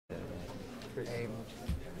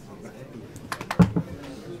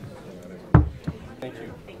Thank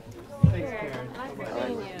you. Thanks, Karen.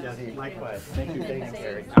 Yeah, likewise. Thank you. Thanks,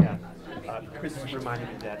 Karen. Yeah. Chris reminded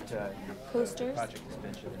me that your Posters? project was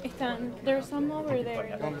mentioned. There's some over there.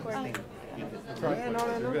 Yeah,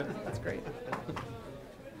 no. That's great.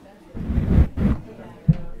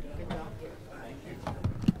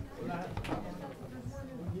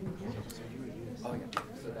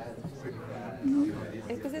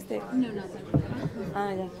 ¿Qué es este? No, no.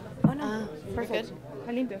 Ah, ya. Oh, no. Perfect.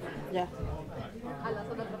 Está limpio. Yeah.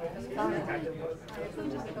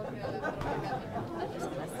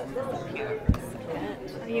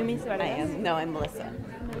 Are you Miss Vargas? I am. No, I'm Melissa.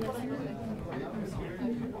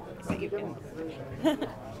 But you can.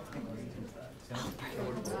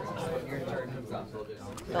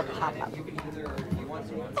 They'll pop up.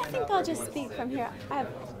 I think I'll just speak from here.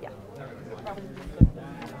 Yeah.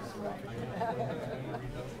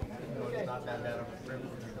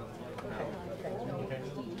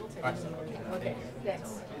 Okay.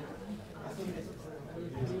 Thanks.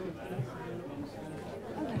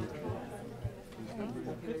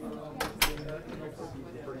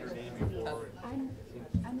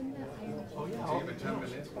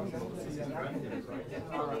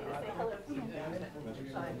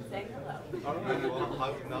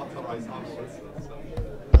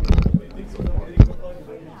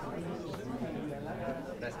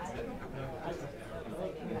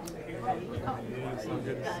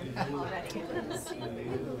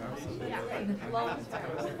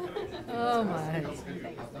 Oh my.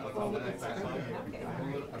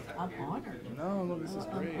 I'm honored. No, this is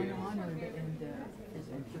great. I'm honored and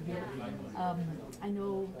present you here. I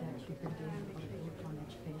know that you've been doing a lot of work on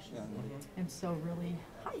education. And so really,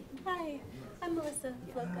 Hi. I'm Melissa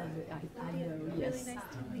Floca. I know, yes. Really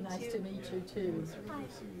nice Nice to meet you too. Hi.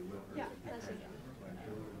 Yeah, pleasure.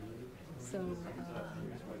 So,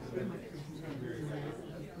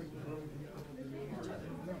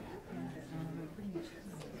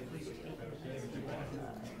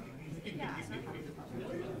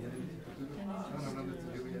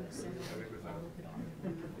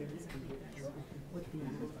 what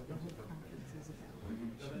the whole conference is about.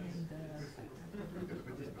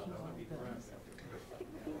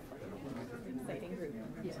 And Exciting group.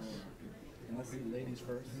 yes. And let's see, ladies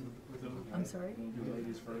first. I'm sorry? You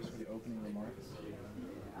ladies first for the opening remarks.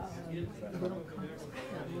 Little conversation.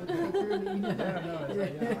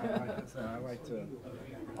 I like to,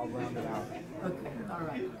 I'll round it out. Okay, all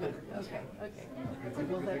right, good. Okay.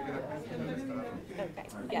 Well, that, Okay.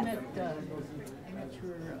 I Yes. met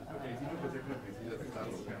your,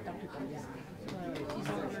 Dr. Cruz. She's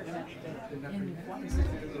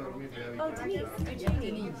over in Oh, Denise.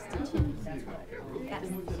 Denise, that's right.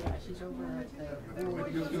 She's over at the.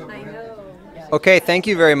 I know. Okay, thank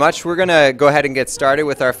you very much. We're going to go ahead and get started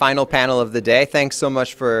with our final panel of the day. Thanks so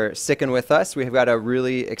much for sticking with us. We've got a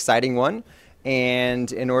really exciting one.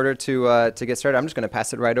 And in order to get started, I'm just going to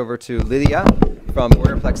pass it right over to Lydia from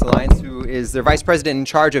Borderplex Alliance, who is the Vice President in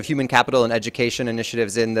charge of Human Capital and Education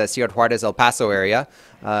Initiatives in the Ciudad Juarez, El Paso area.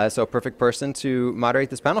 So a perfect person to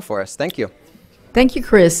moderate this panel for us. Thank you. Thank you,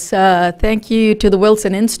 Chris. Thank you to the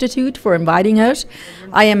Wilson Institute for inviting us.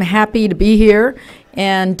 I am happy to be here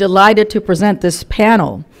and delighted to present this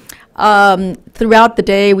panel. Throughout the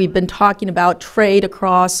day, we've been talking about trade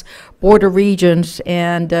across border regions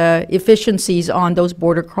and efficiencies on those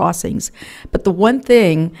border crossings. But the one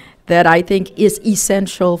thing that I think is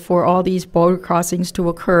essential for all these border crossings to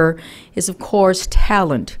occur is, of course,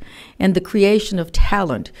 talent and the creation of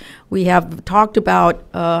talent. We have talked about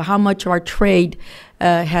how much our trade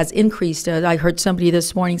has increased. I heard somebody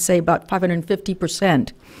this morning say about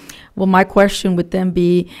 550%. Well, my question would then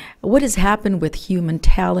be, what has happened with human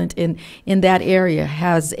talent in that area?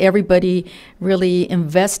 Has everybody really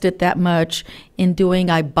invested that much in doing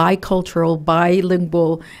a bicultural,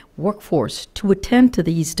 bilingual workforce to attend to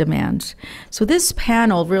these demands? So this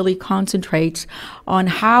panel really concentrates on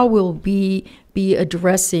how we'll be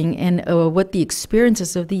addressing and what the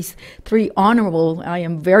experiences of these three honorable, I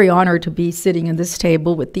am very honored to be sitting at this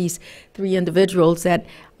table with these three individuals that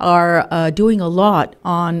are doing a lot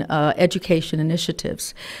on education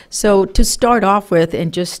initiatives. So to start off with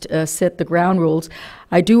and just set the ground rules,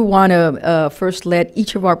 I do want to first let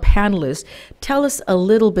each of our panelists tell us a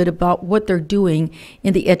little bit about what they're doing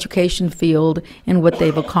in the education field and what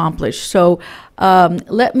they've accomplished. So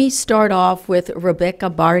let me start off with Rebecca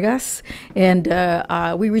Vargas, and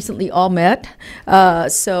we recently all met,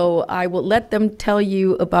 so I will let them tell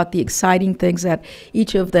you about the exciting things that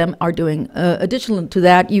each of them are doing. Additional to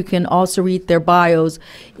that, you can also read their bios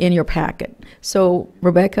in your packet. So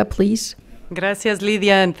Rebecca, please. Gracias,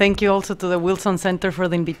 Lydia, and thank you also to the Wilson Center for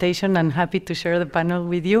the invitation. I'm happy to share the panel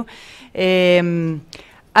with you.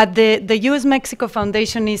 At the U.S.-Mexico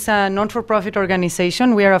Foundation is a non-for-profit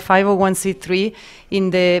organization. We are a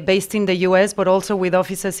 501c3 based in the U.S., but also with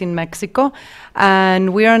offices in Mexico.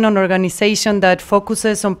 And we are an organization that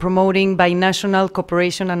focuses on promoting binational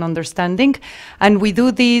cooperation and understanding. And we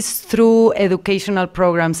do this through educational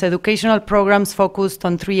programs focused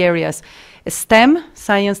on 3 areas: STEM,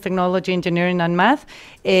 science, technology, engineering, and math,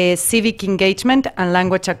 civic engagement, and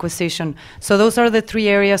language acquisition. So those are the 3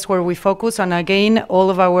 areas where we focus. And again, all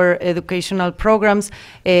of our educational programs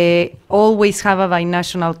always have a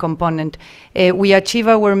binational component. We achieve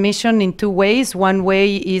our mission in 2 ways. One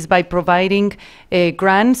way is by providing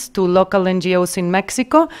grants to local NGOs in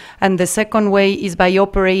Mexico, and the second way is by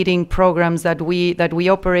operating programs that we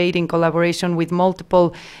operate in collaboration with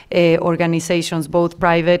multiple organizations, both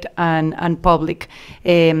private and public.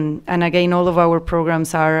 And again, all of our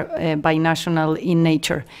programs are binational in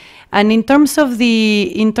nature. And in terms of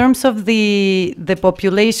the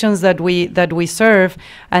populations that we serve,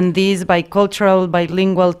 and these bicultural,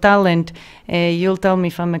 bilingual talent, you'll tell me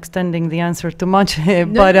if I'm extending the answer too much.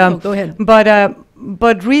 No, go ahead.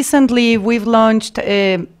 But recently we've launched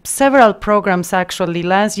several programs. Actually,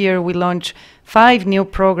 last year we launched 5 new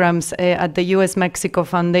programs at the U.S.-Mexico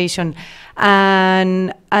Foundation.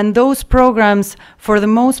 And those programs, for the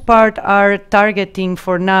most part, are targeting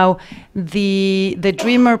for now the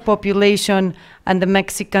Dreamer population and the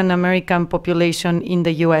Mexican-American population in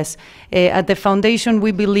the U.S. At the foundation,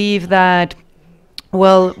 we believe that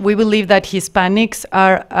Hispanics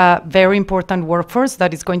are a very important workforce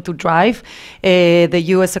that is going to drive the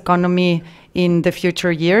U.S. economy in the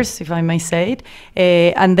future years, if I may say it.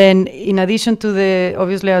 And then in addition to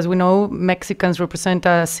obviously, as we know, Mexicans represent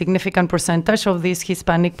a significant percentage of this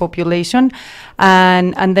Hispanic population.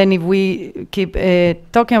 And then if we keep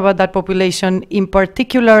talking about that population, in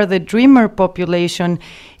particular the Dreamer population,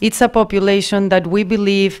 it's a population that we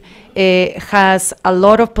believe has a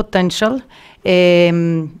lot of potential,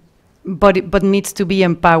 but needs to be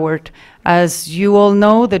empowered. As you all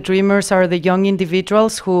know, the Dreamers are the young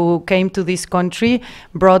individuals who came to this country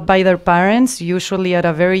brought by their parents, usually at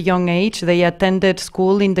a very young age. They attended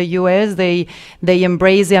school in the US. They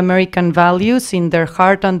embrace the American values in their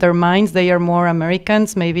heart and their minds. They are more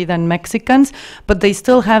Americans maybe than Mexicans, but they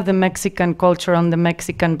still have the Mexican culture and the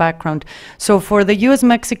Mexican background. So for the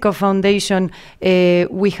U.S.-Mexico Foundation,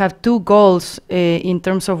 we have 2 goals in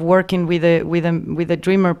terms of working with the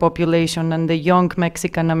Dreamer population and the young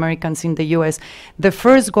Mexican Americans in the U.S. The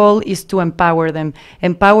first goal is to empower them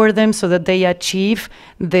so that they achieve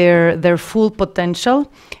their full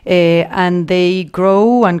potential and they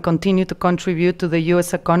grow and continue to contribute to the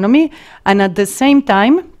U.S. economy. And at the same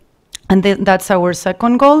time, and that's our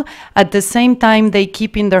second goal. At the same time, they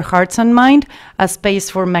keep in their hearts and mind a space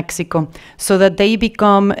for Mexico, so that they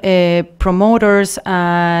become promoters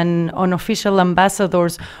and unofficial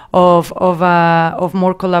ambassadors of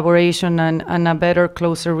more collaboration and a better,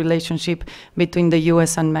 closer relationship between the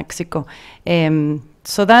U.S. and Mexico.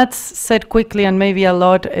 So that's said quickly and maybe a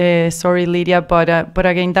lot, sorry Lydia, but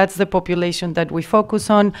again, that's the population that we focus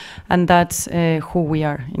on, and that's who we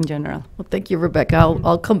are in general. Well, thank you, Rebecca.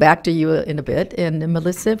 I'll come back to you in a bit. And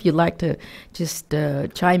Melissa, if you'd like to just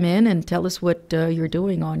chime in and tell us what you're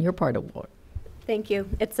doing on your part of the work. Thank you.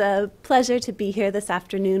 It's a pleasure to be here this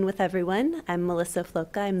afternoon with everyone. I'm Melissa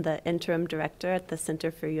Floca. I'm the interim director at the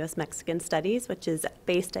Center for U.S.-Mexican Studies, which is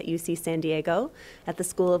based at UC San Diego at the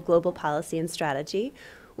School of Global Policy and Strategy.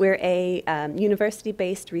 We're a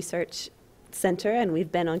university-based research center, and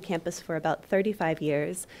we've been on campus for about 35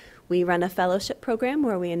 years. We run a fellowship program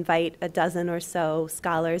where we invite a dozen or so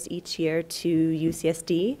scholars each year to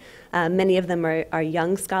UCSD. Many of them are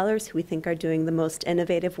young scholars who we think are doing the most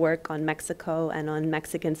innovative work on Mexico and on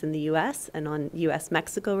Mexicans in the U.S. and on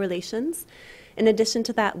U.S.-Mexico relations. In addition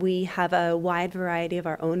to that, we have a wide variety of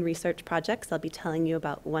our own research projects. I'll be telling you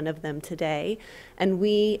about one of them today. And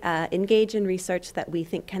we engage in research that we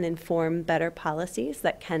think can inform better policies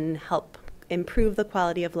that can help improve the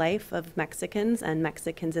quality of life of Mexicans and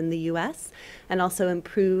Mexicans in the U.S., and also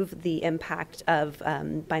improve the impact of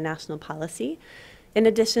binational policy. In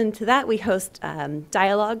addition to that, we host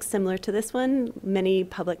dialogues similar to this one, many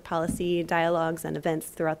public policy dialogues and events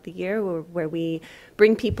throughout the year where we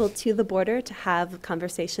bring people to the border to have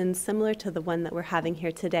conversations similar to the one that we're having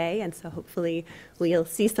here today. And so hopefully we'll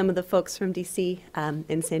see some of the folks from DC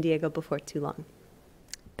in San Diego before too long.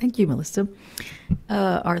 Thank you, Melissa.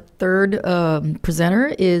 Our third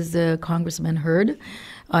presenter is Congressman Hurd.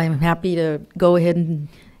 I'm happy to go ahead and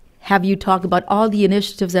have you talk about all the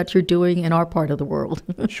initiatives that you're doing in our part of the world.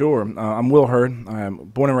 Sure. I'm Will Hurd. I'm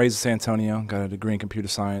born and raised in San Antonio. Got a degree in computer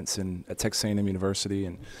science at Texas A&M University,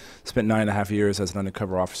 and spent 9.5 years as an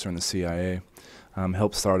undercover officer in the CIA.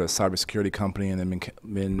 Helped start a cybersecurity company, and then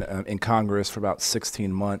been in Congress for about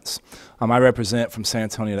 16 months. I represent from San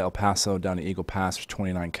Antonio to El Paso down to Eagle Pass. There's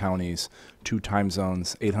 29 counties, 2 time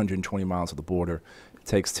zones, 820 miles of the border. It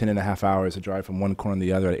takes 10.5 hours to drive from one corner to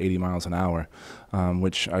the other at 80 miles an hour,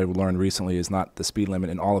 which I learned recently is not the speed limit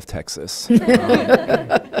in all of Texas.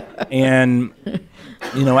 And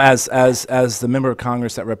you know, as the member of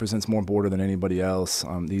Congress that represents more border than anybody else,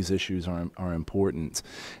 these issues are important.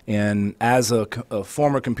 And as a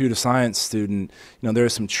former computer science student, you know, there are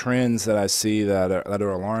some trends that I see that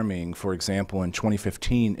are alarming. For example, in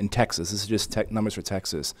 2015 in Texas, this is just numbers for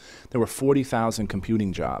Texas, there were 40,000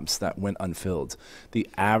 computing jobs that went unfilled. The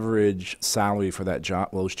average salary for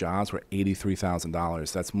those jobs were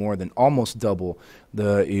 $83,000. That's more than almost double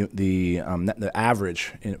the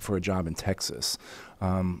average for a job in Texas.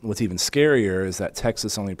 What's even scarier is that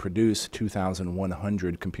Texas only produced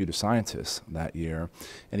 2,100 computer scientists that year.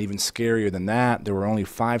 And even scarier than that, there were only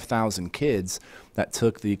 5,000 kids that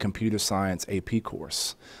took the computer science AP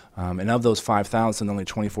course. And of those 5,000, only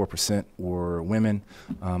 24% were women,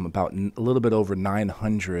 about a little bit over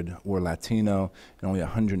 900 were Latino, and only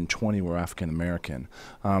 120 were African American.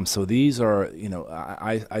 So these are, you know,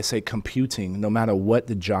 I say computing, no matter what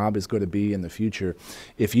the job is going to be in the future,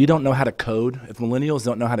 if you don't know how to code, if millennials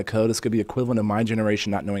don't know how to code, it's going to be equivalent of my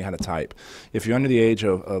generation not knowing how to type. If you're under the age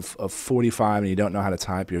of 45 and you don't know how to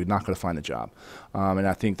type, you're not going to find a job. And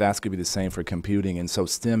I think that's going to be the same for computing. And so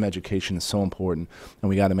STEM education is so important, and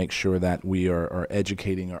we got to make sure that we are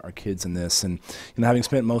educating our kids in this. And you know, having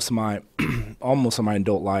spent most of my almost of my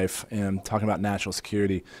adult life talking about national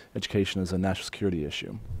security, education is a national security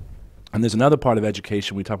issue. And there's another part of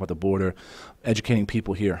education, we talk about the border, educating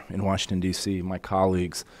people here in Washington, D.C., my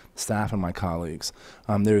colleagues, staff and my colleagues.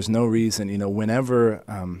 There's no reason, you know, whenever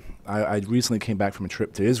I recently came back from a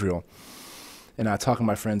trip to Israel, and I talk to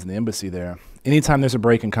my friends in the embassy there, anytime there's a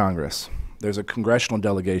break in Congress, there's a congressional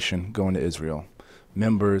delegation going to Israel,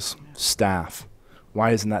 members, staff.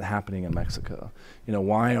 Why isn't that happening in Mexico? You know,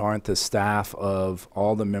 why aren't the staff of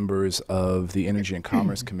all the members of the Energy and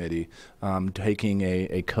Commerce Committee taking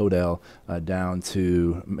a CODEL down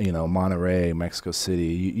to, you know, Monterrey, Mexico City,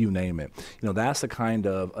 you name it. You know, that's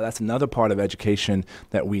that's another part of education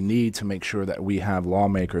that we need to make sure that we have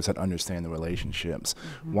lawmakers that understand the relationships.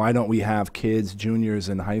 Why don't we have kids, juniors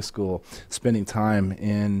in high school, spending time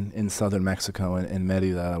in southern Mexico and in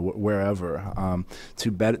Merida, wherever,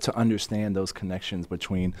 to understand those connections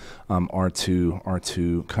between our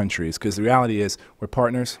two countries? Because the reality is we're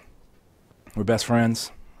partners, we're best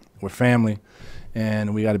friends, we're family,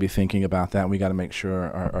 and we got to be thinking about that. We got to make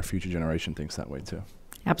sure our future generation thinks that way too.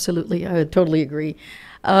 Absolutely, I totally agree.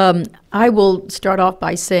 I will start off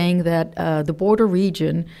by saying that the border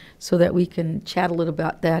region, so that we can chat a little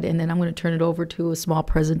about that, and then I'm going to turn it over to a small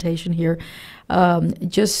presentation here.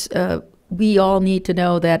 We all need to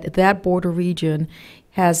know that that border region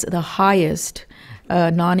has the highest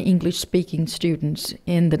non-English speaking students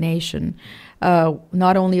in the nation.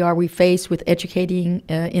 Not only are we faced with educating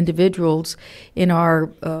individuals in our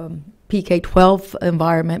PK-12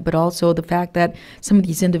 environment, but also the fact that some of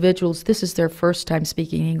these individuals, this is their first time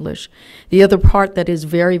speaking English. The other part that is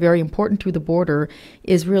very, very important to the border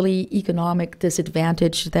is really economic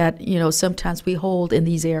disadvantage that, you know, sometimes we hold in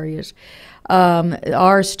these areas.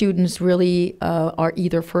 Our students really are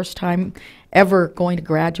either first time ever going to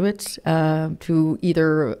graduates to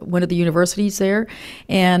either one of the universities there,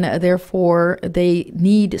 and therefore they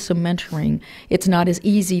need some mentoring. It's not as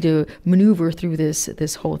easy to maneuver through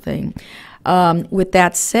this whole thing. With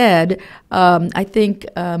that said, I think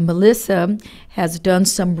Melissa has done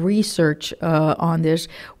some research on this,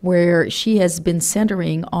 where she has been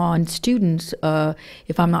centering on students,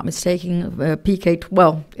 if I'm not mistaken,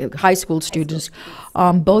 high school students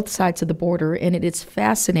on both sides of the border, and it is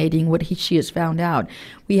fascinating what she has found out.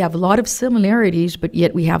 We have a lot of similarities, but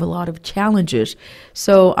yet we have a lot of challenges.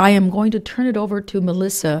 So I am going to turn it over to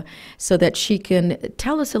Melissa so that she can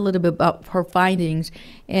tell us a little bit about her findings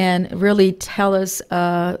and really tell us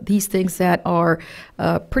these things that are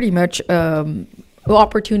pretty much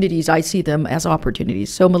opportunities. I see them as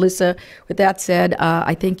opportunities. So Melissa, with that said,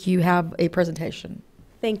 I think you have a presentation.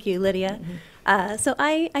 Thank you, Lydia. So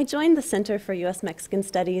I joined the Center for U.S.-Mexican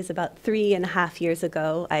Studies about 3.5 years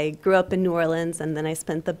ago. I grew up in New Orleans, and then I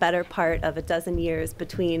spent the better part of a dozen years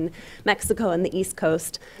between Mexico and the East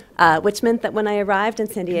Coast, which meant that when I arrived in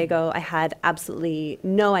San Diego, I had absolutely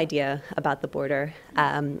no idea about the border.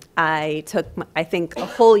 I took, I think, a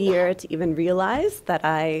whole year to even realize that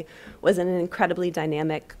I was in an incredibly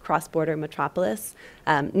dynamic cross-border metropolis.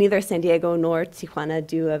 Neither San Diego nor Tijuana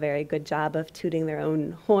do a very good job of tooting their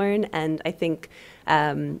own horn, and I think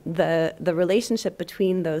the relationship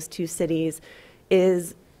between those two cities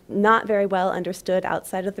is not very well understood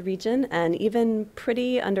outside of the region, and even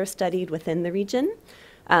pretty understudied within the region.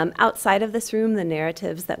 Outside of this room, the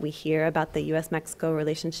narratives that we hear about the U.S.-Mexico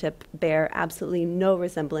relationship bear absolutely no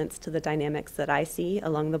resemblance to the dynamics that I see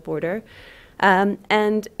along the border.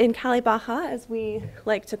 And in Cali Baja, as we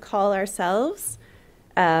like to call ourselves,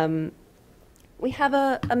 we have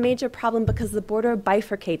a major problem because the border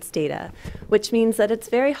bifurcates data, which means that it's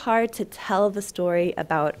very hard to tell the story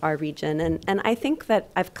about our region. And I think that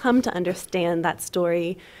I've come to understand that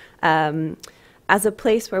story as a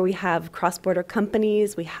place where we have cross-border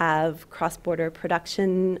companies, we have cross-border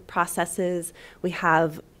production processes, we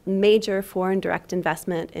have major foreign direct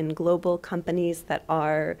investment in global companies that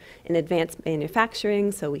are in advanced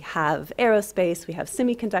manufacturing. So we have aerospace, we have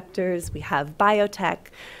semiconductors, we have biotech.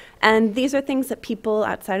 And these are things that people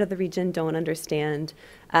outside of the region don't understand.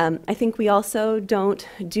 I think we also don't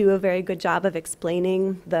do a very good job of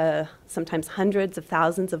explaining the sometimes hundreds of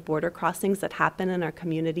thousands of border crossings that happen in our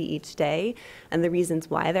community each day and the reasons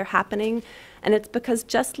why they're happening. And it's because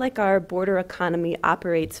just like our border economy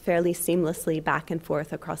operates fairly seamlessly back and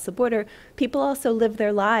forth across the border, people also live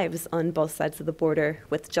their lives on both sides of the border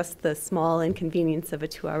with just the small inconvenience of a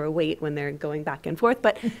 2-hour wait when they're going back and forth.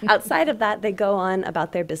 But outside of that, they go on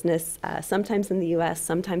about their business, sometimes in the US,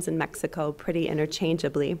 sometimes in Mexico, pretty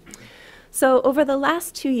interchangeably. So over the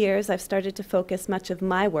last 2 years, I've started to focus much of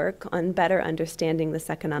my work on better understanding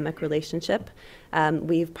this economic relationship.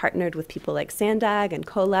 We've partnered with people like Sandag and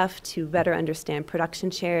COLEF to better understand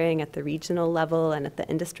production sharing at the regional level and at the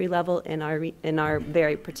industry level in our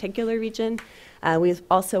very particular region. We've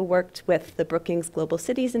also worked with the Brookings Global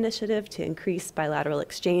Cities Initiative to increase bilateral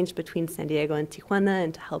exchange between San Diego and Tijuana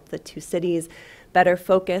and to help the two cities better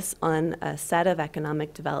focus on a set of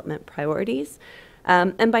economic development priorities.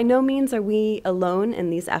 And by no means are we alone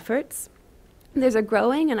in these efforts. There's a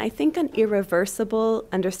growing and I think an irreversible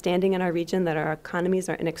understanding in our region that our economies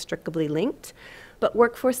are inextricably linked. But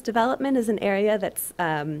workforce development is an area that's,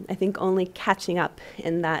 I think, only catching up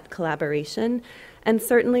in that collaboration. And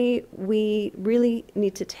certainly, we really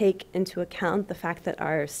need to take into account the fact that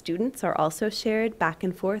our students are also shared back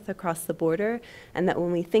and forth across the border, and that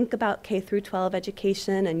when we think about K-12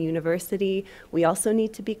 education and university, we also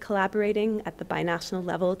need to be collaborating at the binational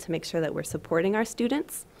level to make sure that we're supporting our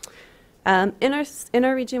students. In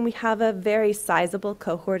our region, we have a very sizable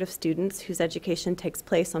cohort of students whose education takes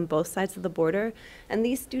place on both sides of the border, and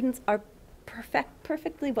these students are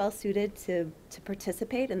perfectly well suited to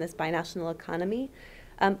participate in this binational economy.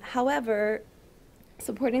 However,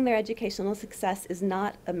 supporting their educational success is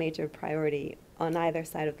not a major priority on either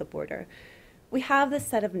side of the border. We have this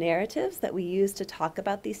set of narratives that we use to talk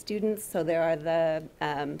about these students. So there are the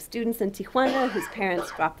students in Tijuana whose parents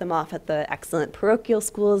drop them off at the excellent parochial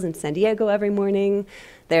schools in San Diego every morning.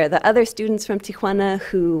 There are the other students from Tijuana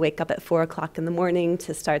who wake up at 4 o'clock in the morning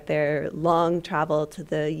to start their long travel to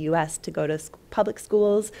the US to go to public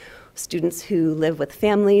schools. Students who live with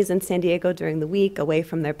families in San Diego during the week away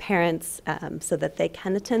from their parents so that they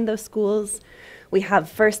can attend those schools. We have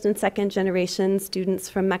first and second generation students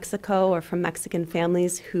from Mexico or from Mexican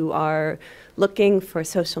families who are looking for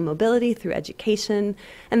social mobility through education.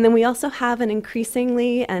 And then we also have an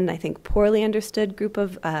increasingly, and I think poorly understood, group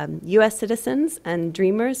of US citizens and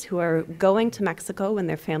dreamers who are going to Mexico when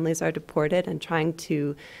their families are deported and trying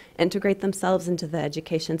to integrate themselves into the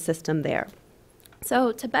education system there.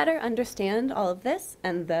 So to better understand all of this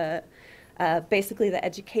and basically the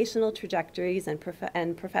educational trajectories and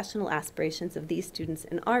professional aspirations of these students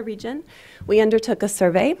in our region, we undertook a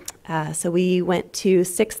survey. So we went to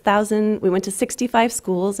 65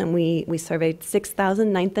 schools and we surveyed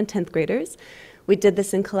 6,000 9th and 10th graders. We did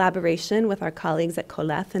this in collaboration with our colleagues at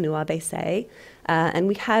COLEF and UABC, and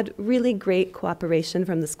we had really great cooperation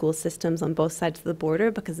from the school systems on both sides of the border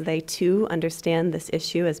because they too understand this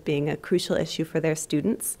issue as being a crucial issue for their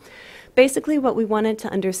students. Basically, what we wanted to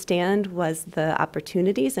understand was the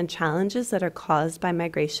opportunities and challenges that are caused by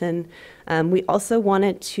migration. We also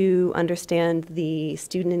wanted to understand the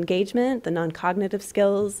student engagement, the non-cognitive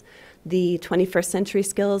skills, the 21st century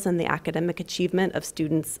skills and the academic achievement of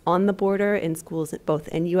students on the border in schools both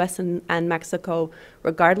in U.S. and Mexico,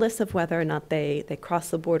 regardless of whether or not they cross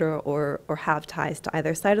the border or have ties to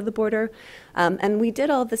either side of the border. And we did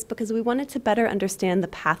all this because we wanted to better understand the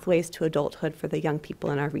pathways to adulthood for the young people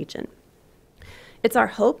in our region. It's our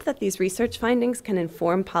hope that these research findings can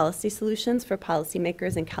inform policy solutions for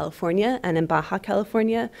policymakers in California and in Baja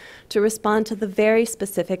California to respond to the very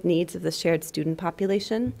specific needs of the shared student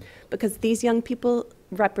population, because these young people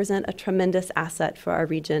represent a tremendous asset for our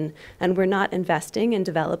region, and we're not investing in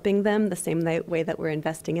developing them the same way that we're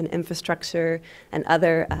investing in infrastructure and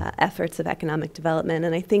other efforts of economic development.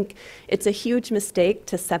 And I think it's a huge mistake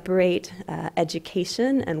to separate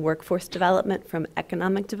education and workforce development from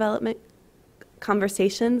economic development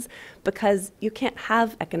conversations, because you can't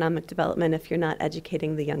have economic development if you're not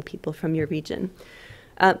educating the young people from your region.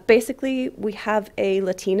 Basically, we have a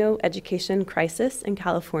Latino education crisis in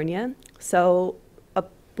California. So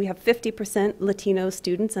we have 50% Latino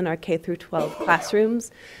students in our K through 12 classrooms.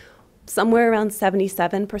 Somewhere around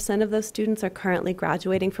 77% of those students are currently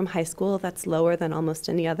graduating from high school. That's lower than almost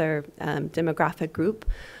any other demographic group.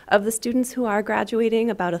 Of the students who are graduating,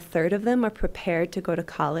 about a third of them are prepared to go to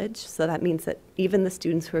college. So that means that even the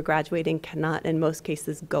students who are graduating cannot, in most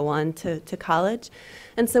cases, go on to college.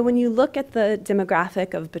 And so when you look at the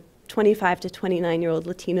demographic of 25 to 29-year-old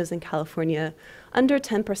Latinos in California, under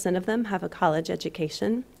 10% of them have a college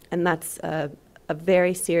education. And that's a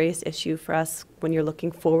very serious issue for us when you're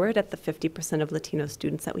looking forward at the 50% of Latino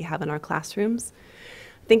students that we have in our classrooms.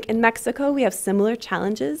 I think in Mexico, we have similar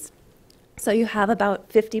challenges. So you have about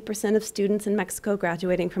 50% of students in Mexico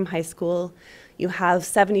graduating from high school. You have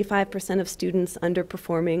 75% of students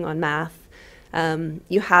underperforming on math.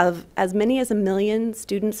 You have as many as 1 million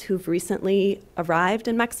students who've recently arrived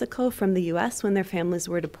in Mexico from the US when their families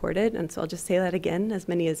were deported. And so I'll just say that again, as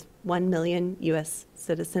many as 1 million US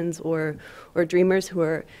citizens or dreamers who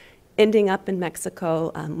are ending up in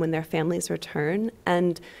Mexico when their families return.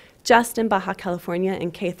 And just in Baja California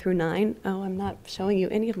in K through 9, oh, I'm not showing you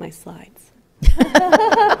any of my slides.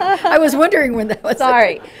 I was wondering when that was.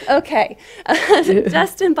 Sorry. Okay.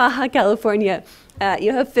 Just in Baja California,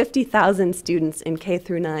 you have 50,000 students in K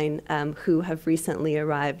through 9 who have recently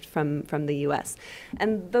arrived from the U.S.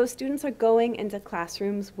 And those students are going into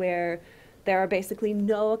classrooms where there are basically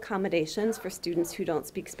no accommodations for students who don't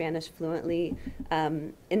speak Spanish fluently.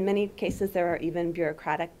 In many cases, there are even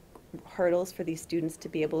bureaucratic hurdles for these students to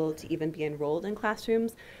be able to even be enrolled in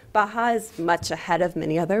classrooms. Baja is much ahead of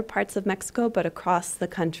many other parts of Mexico, but across the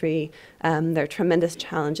country, there are tremendous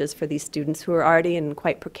challenges for these students who are already in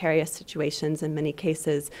quite precarious situations in many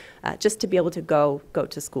cases, just to be able to go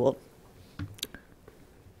to school.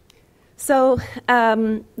 So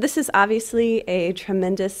this is obviously a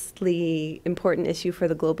tremendously important issue for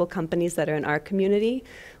the global companies that are in our community.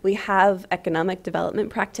 We have economic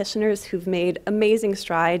development practitioners who've made amazing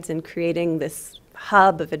strides in creating this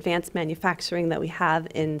hub of advanced manufacturing that we have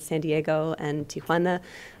in San Diego and Tijuana.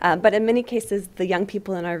 But in many cases, the young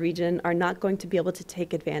people in our region are not going to be able to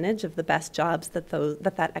take advantage of the best jobs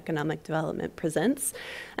that economic development presents.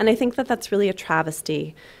 And I think that that's really a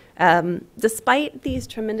travesty. Despite these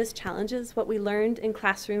tremendous challenges, what we learned in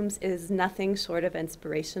classrooms is nothing short of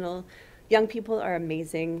inspirational. Young people are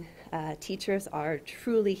amazing. Teachers are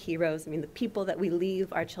truly heroes. I mean, the people that we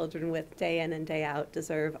leave our children with day in and day out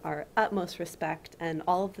deserve our utmost respect and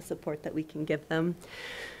all of the support that we can give them.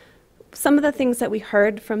 Some of the things that we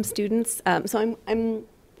heard from students,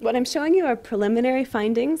 what I'm showing you are preliminary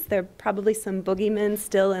findings. There are probably some boogeymen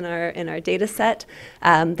still in our data set.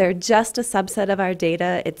 They're just a subset of our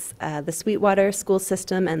data. It's the Sweetwater school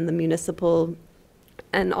system and the municipal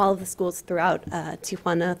and all of the schools throughout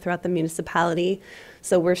Tijuana, throughout the municipality.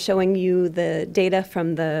 So we're showing you the data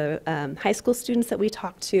from the high school students that we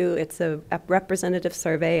talked to. It's a representative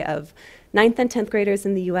survey of 9th and 10th graders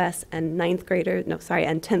in the US and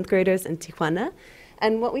 10th graders in Tijuana.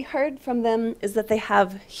 And what we heard from them is that they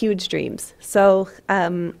have huge dreams. So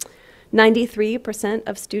 93%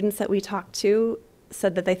 of students that we talked to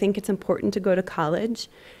said that they think it's important to go to college.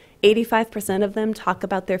 85% of them talk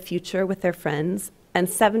about their future with their friends. And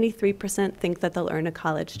 73% think that they'll earn a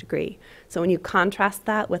college degree. So when you contrast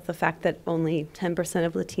that with the fact that only 10%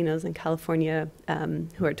 of Latinos in California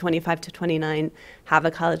who are 25 to 29 have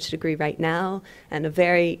a college degree right now, and a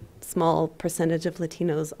very small percentage of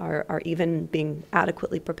Latinos are even being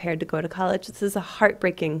adequately prepared to go to college, this is a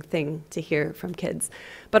heartbreaking thing to hear from kids,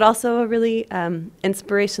 but also a really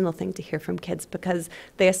inspirational thing to hear from kids because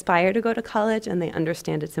they aspire to go to college and they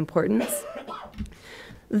understand its importance.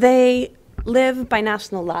 They live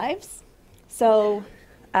binational lives. So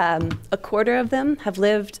a quarter of them have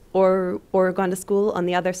lived or gone to school on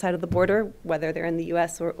the other side of the border, whether they're in the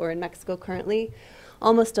US or in Mexico currently.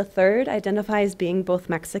 Almost a third identify as being both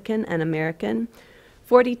Mexican and American.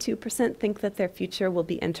 42% think that their future will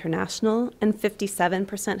be international, and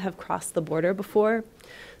 57% have crossed the border before.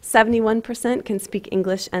 71% can speak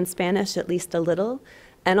English and Spanish at least a little,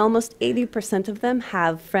 and almost 80% of them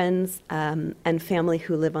have friends and family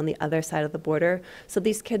who live on the other side of the border. So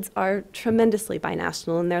these kids are tremendously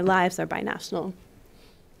binational, and their lives are binational.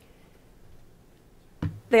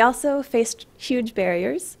 They also faced huge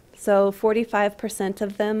barriers. So 45%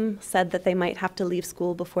 of them said that they might have to leave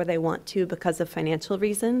school before they want to because of financial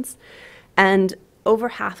reasons. And over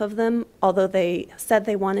half of them, although they said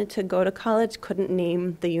they wanted to go to college, couldn't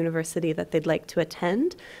name the university that they'd like to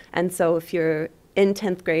attend. And so if you're in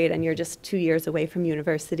 10th grade and you're just 2 years away from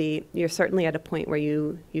university, you're certainly at a point where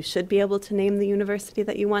you should be able to name the university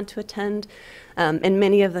that you want to attend. In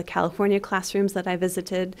many of the California classrooms that I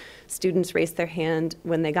visited, students raised their hand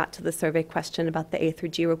when they got to the survey question about the A through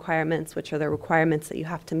G requirements, which are the requirements that you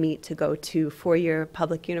have to meet to go to four-year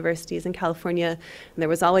public universities in California. And there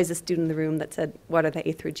was always a student in the room that said, what are the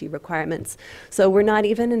A through G requirements? So we're not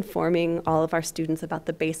even informing all of our students about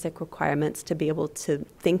the basic requirements to be able to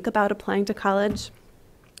think about applying to college.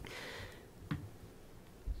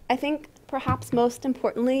 I think perhaps most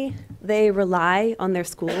importantly, they rely on their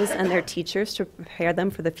schools and their teachers to prepare them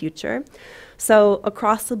for the future. So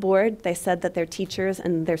across the board, they said that their teachers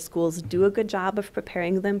and their schools do a good job of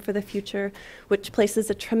preparing them for the future, which places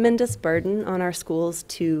a tremendous burden on our schools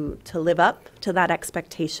to live up to that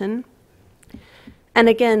expectation. And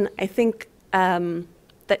again, I think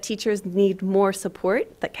that teachers need more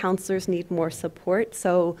support, that counselors need more support.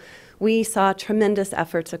 So we saw tremendous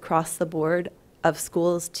efforts across the board of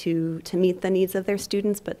schools to meet the needs of their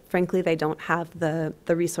students, but frankly, they don't have the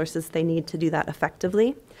resources they need to do that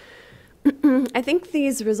effectively. I think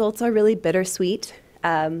these results are really bittersweet.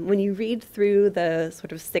 When you read through the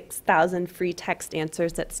sort of 6,000 free text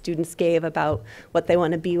answers that students gave about what they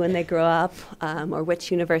want to be when they grow up, or which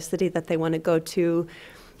university that they want to go to,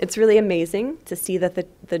 it's really amazing to see that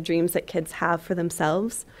the dreams that kids have for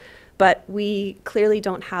themselves. But we clearly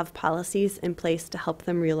don't have policies in place to help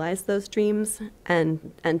them realize those dreams and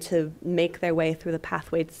to make their way through the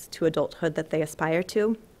pathways to adulthood that they aspire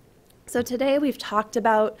to. So today we've talked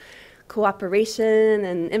about cooperation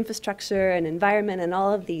and infrastructure and environment and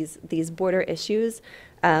all of these border issues.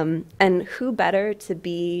 And who better to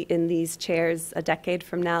be in these chairs a decade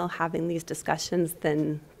from now having these discussions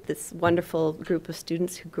than this wonderful group of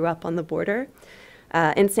students who grew up on the border.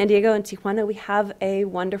 In San Diego and Tijuana, we have a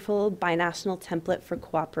wonderful binational template for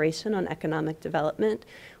cooperation on economic development.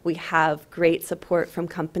 We have great support from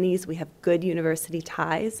companies. We have good university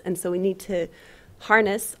ties. And so we need to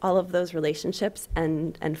harness all of those relationships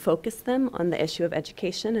and focus them on the issue of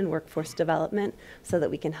education and workforce development so that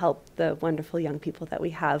we can help the wonderful young people that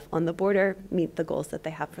we have on the border meet the goals that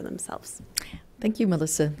they have for themselves. Thank you,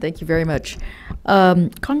 Melissa. Thank you very much.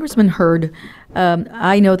 Congressman Hurd,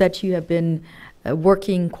 I know that you have been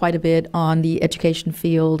working quite a bit on the education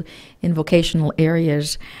field in vocational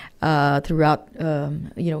areas throughout,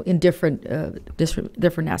 in different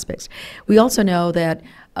aspects. We also know that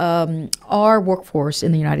our workforce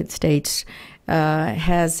in the United States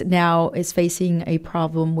is facing a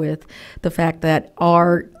problem with the fact that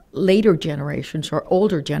our later generations or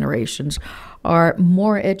older generations are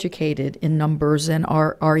more educated in numbers than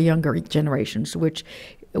our younger generations, which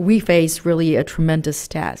we face really a tremendous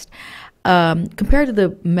task. Compared to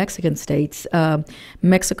the Mexican states,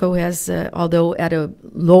 Mexico has, although at a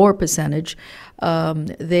lower percentage,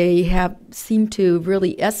 they have seemed to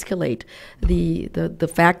really escalate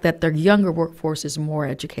the fact that their younger workforce is more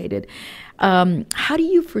educated. How do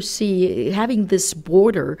you foresee having this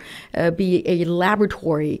border be a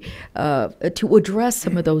laboratory to address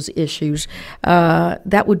some of those issues?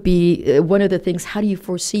 That would be one of the things. How do you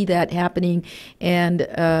foresee that happening? And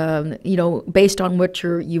based on what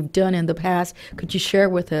you've done in the past, could you share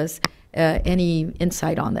with us any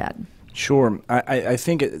insight on that? Sure. I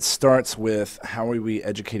think it starts with how are we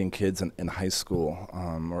educating kids in high school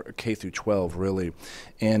or K through 12 really,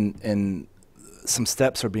 and some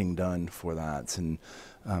steps are being done for that. And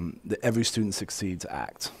the Every Student Succeeds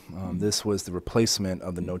Act. This was the replacement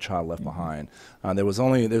of the No Child Left Behind. There's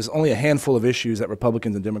only a handful of issues that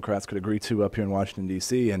Republicans and Democrats could agree to up here in Washington,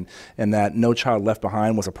 D.C., and that No Child Left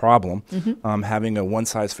Behind was a problem. Having a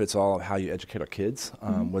one-size-fits-all of how you educate our kids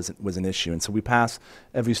was an issue. And so we passed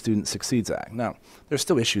Every Student Succeeds Act. Now, there's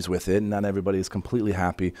still issues with it, and not everybody is completely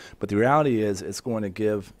happy, but the reality is it's going to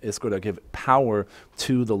give power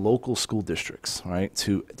to the local school districts, right,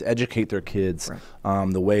 to educate their kids. Right.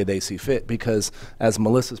 the way they see fit. Because as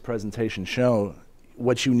Melissa's presentation showed,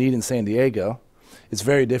 what you need in San Diego is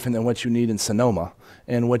very different than what you need in Sonoma.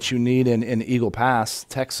 And what you need in Eagle Pass,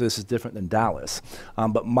 Texas, is different than Dallas.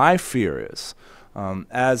 But my fear is,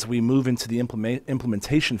 as we move into the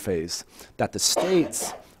implementation phase, that the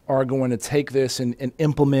states are going to take this and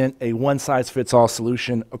implement a one-size-fits-all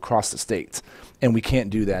solution across the states. And we can't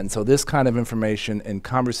do that. And so this kind of information and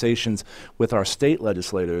conversations with our state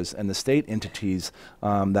legislators and the state entities that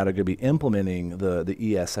are going to be implementing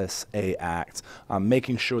the ESSA Act,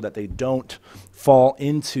 making sure that they don't fall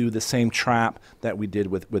into the same trap that we did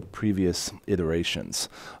with previous iterations.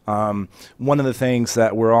 One of the things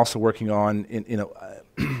that we're also working on,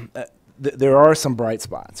 there are some bright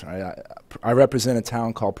spots, right? I represent a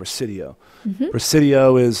town called Presidio.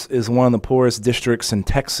 Presidio is one of the poorest districts in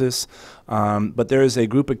Texas, but there is a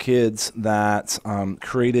group of kids that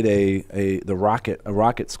created a rocket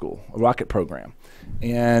program,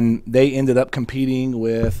 and they ended up competing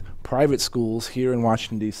with private schools here in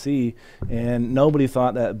Washington, D.C., and nobody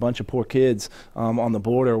thought that a bunch of poor kids on the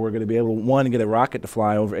border were going to be able to, one, get a rocket to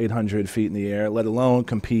fly over 800 feet in the air, let alone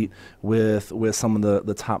compete with some of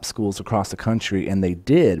the top schools across the country, and they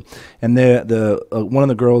did. And one of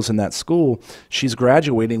the girls in that school, she's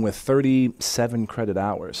graduating with 37 credit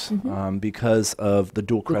hours because of the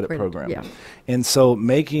dual credit program. Yeah. And so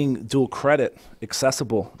making dual credit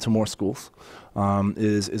accessible to more schools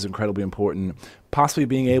is incredibly important. Possibly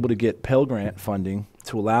being able to get Pell Grant funding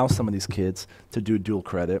to allow some of these kids to do dual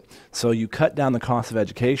credit. So you cut down the cost of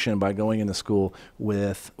education by going into school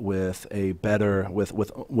with a better,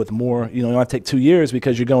 with more, you don't have to take 2 years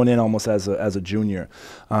because you're going in almost as a junior.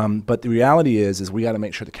 But the reality is we got to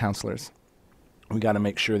make sure the counselors, we got to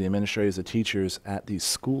make sure the administrators, the teachers at these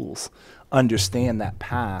schools understand that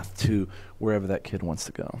path to wherever that kid wants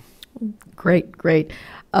to go. Great, great.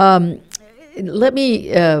 Let me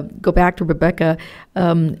go back to Rebecca.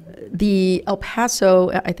 The El Paso,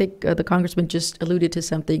 I think the congressman just alluded to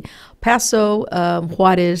something. Paso,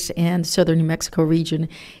 Juarez, and southern New Mexico region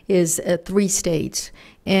is 3 states.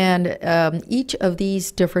 And each of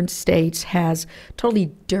these different states has totally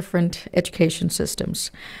different education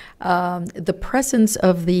systems. The presence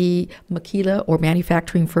of the maquila or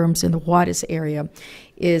manufacturing firms in the Juarez area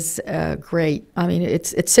is great. I mean,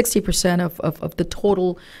 it's 60% of the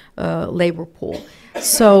total labor pool.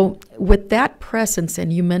 So with that presence,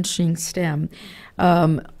 and you mentioning STEM,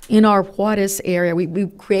 in our Juarez area,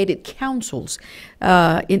 we've created councils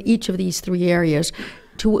in each of these 3 areas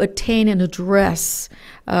to attain and address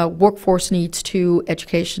workforce needs to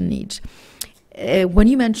education needs. When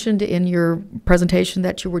you mentioned in your presentation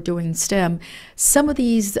that you were doing STEM, some of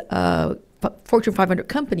these Fortune 500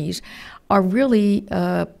 companies are really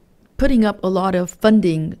putting up a lot of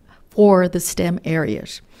funding for the STEM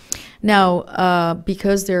areas. Now,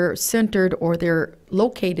 because they're centered or they're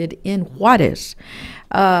located in Juarez,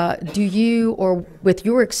 do you, or with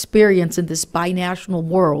your experience in this binational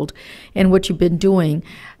world and what you've been doing,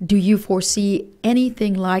 do you foresee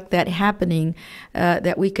anything like that happening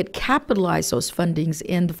that we could capitalize those fundings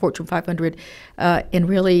in the Fortune 500 and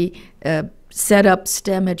really set up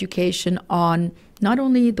STEM education on not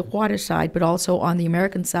only the Juarez side, but also on the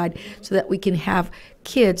American side, so that we can have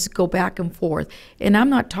kids go back and forth? And I'm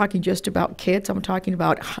not talking just about kids, I'm talking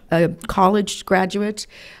about college graduates.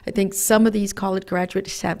 I think some of these college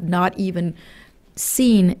graduates have not even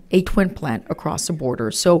seen a twin plant across the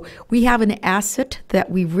border. So we have an asset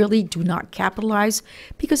that we really do not capitalize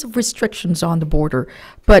because of restrictions on the border.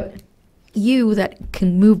 But you that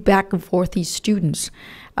can move back and forth these students,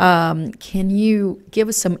 can you give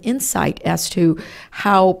us some insight as to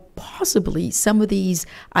how possibly some of these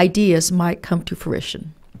ideas might come to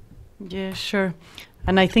fruition? Yeah, sure.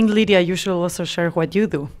 And I think, Lydia, you should also share what you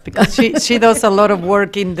do, because she does a lot of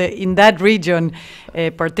work in that region,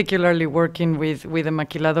 particularly working with the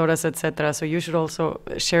maquiladoras, etc. So you should also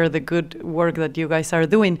share the good work that you guys are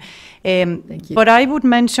doing. Thank you. But I would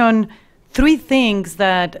mention 3 things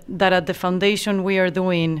that at the foundation we are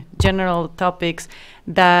doing, general topics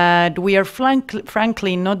that we are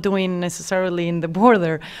frankly not doing necessarily in the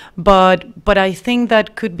border, but I think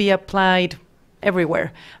that could be applied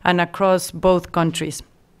everywhere and across both countries.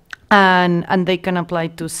 And they can apply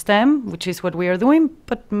to STEM, which is what we are doing,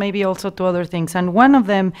 but maybe also to other things. And one of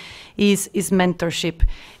them is mentorship.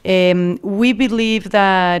 We believe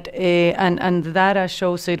that, and the data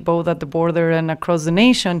shows it both at the border and across the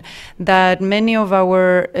nation, that many of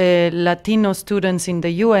our Latino students in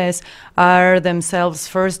the U.S. are themselves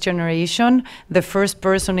first generation, the first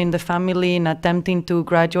person in the family in attempting to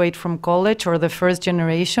graduate from college, or the first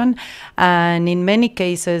generation. And in many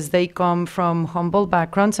cases, they come from humble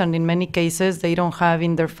backgrounds, and in many cases they don't have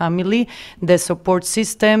in their family the support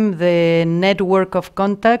system, the network of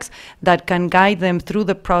contacts that can guide them through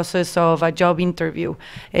the process of a job interview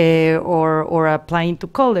or applying to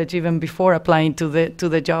college, even before applying to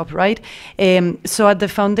the job, right? So at the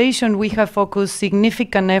foundation, we have focused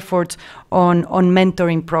significant efforts on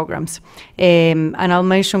mentoring programs. And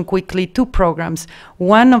I'll mention quickly 2 programs.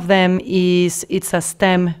 One of them it's a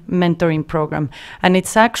STEM mentoring program, and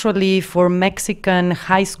it's actually for Mexican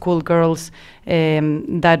high school girls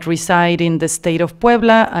that reside in the state of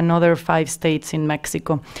Puebla and other 5 states in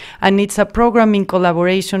Mexico. And it's a program in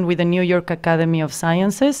collaboration with the New York Academy of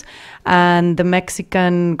Sciences, and the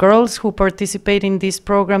Mexican girls who participate in this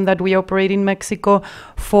program that we operate in Mexico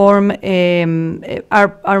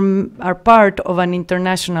are part of an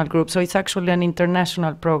international group. So it's actually an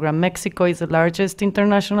international program. Mexico is the largest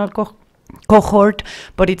international cohort,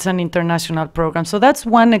 but it's an international program. So that's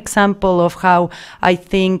one example of how I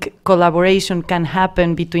think collaboration can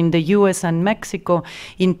happen between the US and Mexico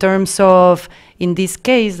in terms of, in this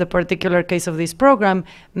case, the particular case of this program,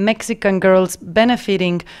 Mexican girls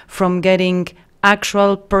benefiting from getting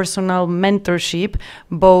actual personal mentorship,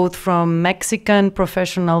 both from Mexican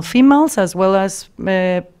professional females as well as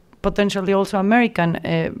potentially also American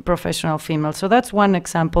professional females. So that's one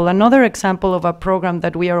example. Another example of a program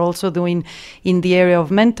that we are also doing in the area of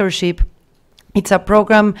mentorship, it's a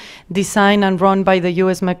program designed and run by the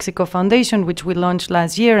US-Mexico Foundation, which we launched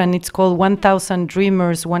last year, and it's called 1,000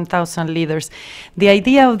 Dreamers, 1,000 Leaders. The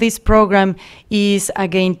idea of this program is,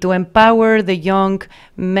 again, to empower the young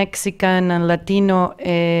Mexican and Latino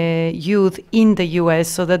youth in the US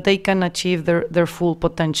so that they can achieve their full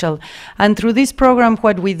potential. And through this program,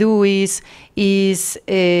 what we do is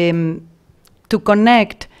to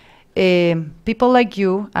connect people like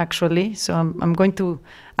you, actually. So I'm going to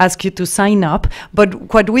ask you to sign up.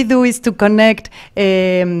 But what we do is to connect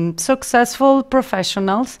successful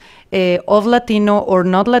professionals of Latino or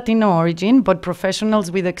not Latino origin, but professionals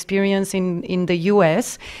with experience in the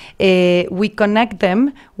US. We connect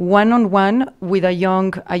them one-on-one with a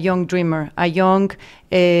young dreamer, a young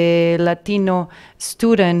Latino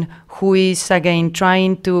student who is, again,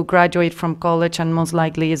 trying to graduate from college and most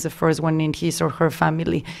likely is the first one in his or her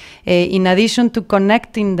family. In addition to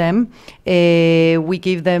connecting them, we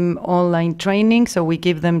give them online training. So we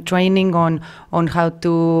give them training on how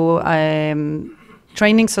to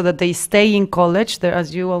training so that they stay in college. There,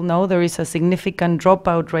 as you all know, there is a significant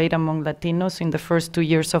dropout rate among Latinos in the first 2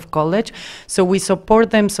 years of college. So we support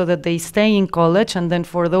them so that they stay in college. And then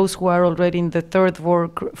for those who are already in the 3rd or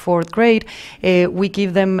 4th grade, we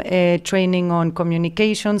give them training on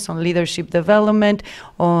communications, on leadership development,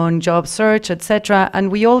 on job search, etc. And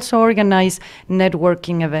we also organize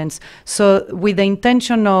networking events. So with the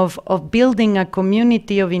intention of building a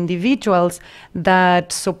community of individuals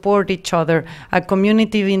that support each other, a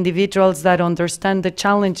community of individuals that understand the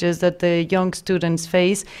challenges that the young students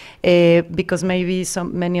face, because maybe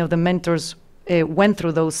many of the mentors went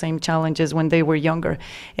through those same challenges when they were younger.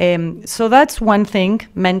 So that's one thing,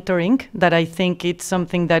 mentoring, that I think it's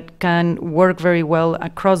something that can work very well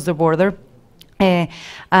across the border.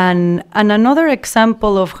 And another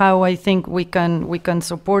example of how I think we can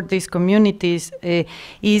support these communities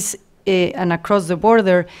is and across the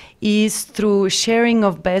border is through sharing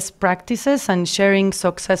of best practices and sharing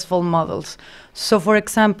successful models. So, for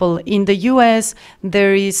example, in the US,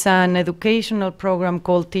 there is an educational program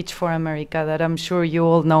called Teach for America that I'm sure you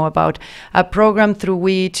all know about, a program through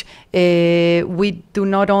which we do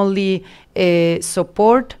not only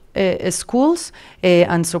support schools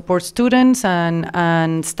and support students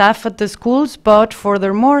and staff at the schools, but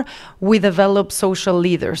furthermore, we develop social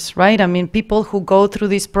leaders, right? I mean, people who go through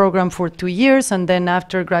this program for 2 years, and then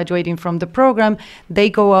after graduating from the program, they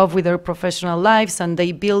go off with their professional lives and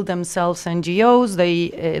they build themselves NGOs,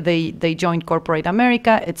 they join corporate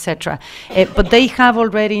America, etc. But they have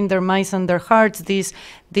already in their minds and their hearts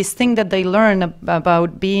this thing that they learn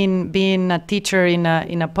about being a teacher in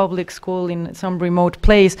a public school in some remote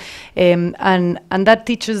place, and that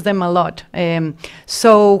teaches them a lot.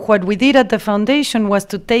 So what we did at the foundation was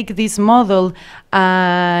to take this model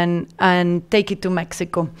and take it to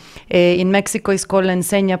Mexico. In Mexico, it's called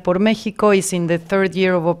Enseña por México. It's in the 3rd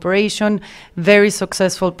year of operation. Very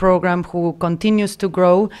successful program who continues to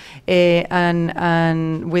grow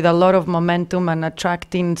and with a lot of momentum and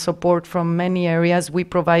attracting support from many areas. We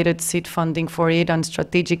provided seed funding for it and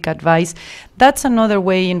strategic advice. That's another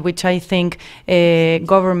way in which I think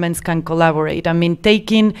governments can collaborate. I mean,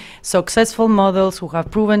 taking successful models who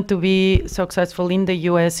have proven to be successful in the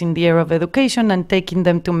US in the area of education and and taking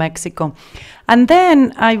them to Mexico. And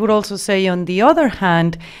then I would also say, on the other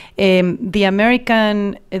hand, the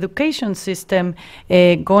American education system,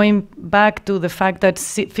 going back to the fact that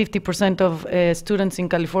 50% of students in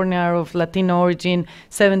California are of Latino origin,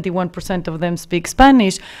 71% of them speak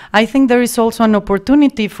Spanish, I think there is also an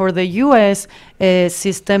opportunity for the US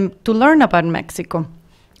system to learn about Mexico.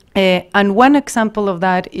 And one example of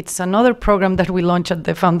that, it's another program that we launched at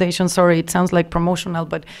the foundation. Sorry, it sounds like promotional,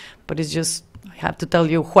 but it's just, I have to tell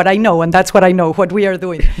you what I know, and that's what I know, what we are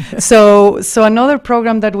doing. So another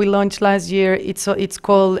program that we launched last year, it's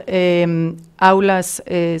called Aulas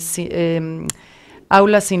Sin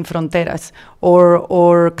Fronteras,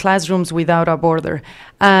 or Classrooms Without a Border.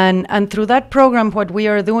 And through that program, what we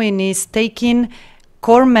are doing is taking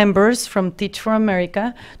core members from Teach for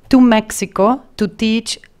America to Mexico to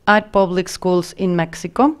teach at public schools in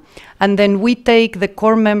Mexico. And then we take the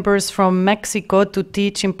core members from Mexico to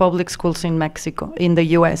teach in public schools in Mexico, in the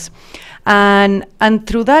US. And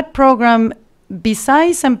through that program,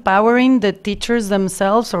 besides empowering the teachers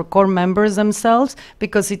themselves or core members themselves,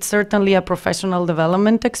 because it's certainly a professional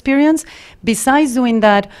development experience, besides doing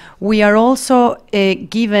that, we are also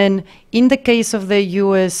given, in the case of the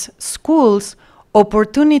US schools,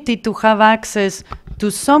 opportunity to have access to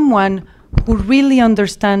someone who really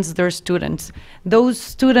understands their students. Those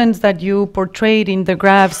students that you portrayed in the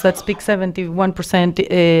graphs that speak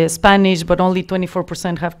 71% Spanish, but only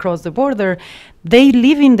 24% have crossed the border, they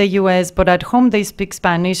live in the US, but at home they speak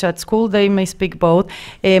Spanish. At school they may speak both.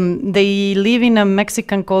 They live in a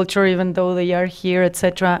Mexican culture, even though they are here,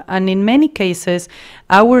 etc. And in many cases,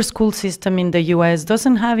 our school system in the US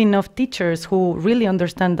doesn't have enough teachers who really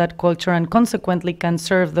understand that culture and consequently can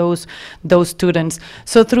serve those students.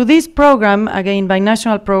 So through this program, again,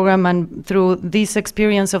 binational program, and through this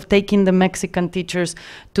experience of taking the Mexican teachers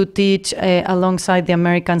to teach alongside the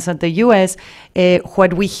Americans at the US,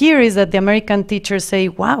 what we hear is that the American teachers say,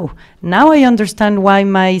 wow, now I understand why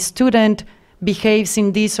my student behaves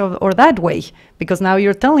in this or that way, because now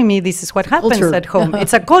you're telling me this is what happens Culture. at home.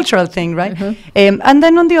 It's a cultural thing, right? And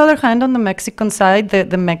then on the other hand, on the Mexican side,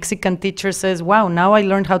 the Mexican teacher says, wow, now I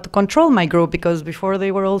learned how to control my group, because before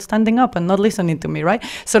they were all standing up and not listening to me, right?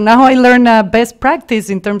 So now I learn best practice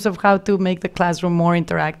in terms of how to make the classroom more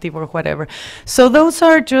interactive or whatever. So those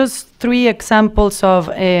are just 3 examples of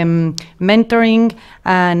mentoring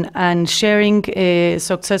and sharing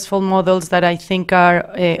successful models that I think are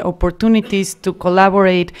opportunities to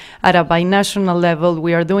collaborate at a binational level.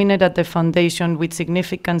 We are doing it at the foundation with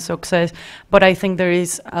significant success, but I think there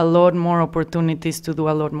is a lot more opportunities to do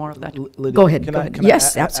a lot more of that. Lydia, Go ahead, can go I- ahead. can I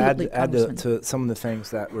Yes, add absolutely, add Congressman. to some of the things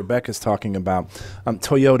that Rebecca's talking about.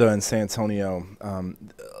 Toyota in San Antonio,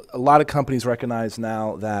 a lot of companies recognize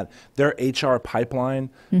now that their HR pipeline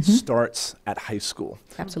starts at high school.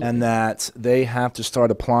 Absolutely. And that they have to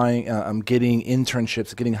start applying, getting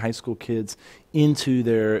internships, getting high school kids into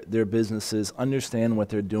their businesses, understand what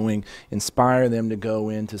they're doing, inspire them to go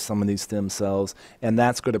into some of these STEM cells, and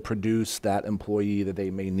that's going to produce that employee that they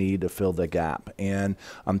may need to fill the gap. And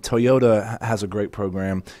Toyota has a great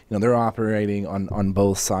program. You know, they're operating on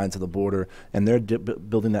both sides of the border, and they're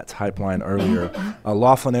building that pipeline earlier.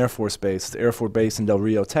 Laughlin Air Force Base, the Air Force Base in Del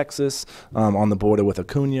Rio, Texas, on the border with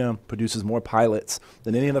Acuna, produces more pilots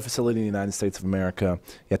than any other facility in the United States of America,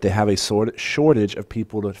 yet they have a shortage of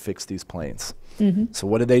people to fix these planes. So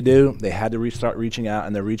what did they do? They had to start reaching out,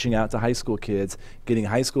 and they're reaching out to high school kids, getting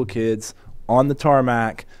high school kids on the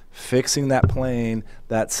tarmac, fixing that plane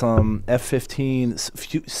that some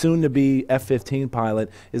F-15, soon-to-be F-15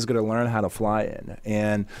 pilot is going to learn how to fly in.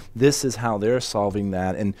 And this is how they're solving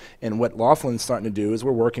that. And what Laughlin's starting to do is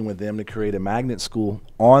we're working with them to create a magnet school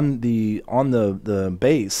on the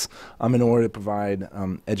base in order to provide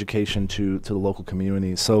education to the local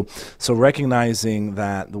community. So recognizing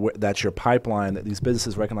that that your pipeline, that these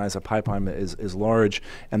businesses recognize a pipeline is large,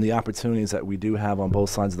 and the opportunities that we do have on both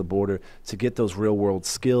sides of the border to get those real-world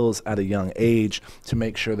skills at a young age to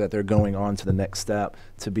make sure that they're going on to the next step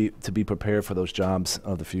to be prepared for those jobs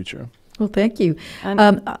of the future. Well, thank you.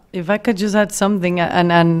 And if I could just add something,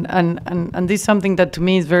 and this is something that to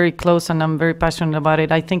me is very close, and I'm very passionate about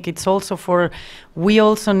it. I think it's also we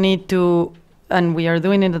also need to, and we are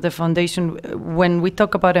doing it at the foundation, when we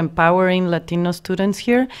talk about empowering Latino students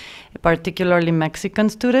here, particularly Mexican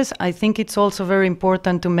students, I think it's also very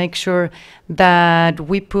important to make sure that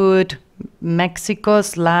we put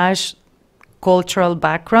Mexico/cultural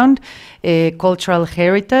background, cultural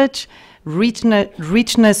heritage,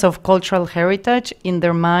 richness of cultural heritage in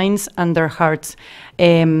their minds and their hearts.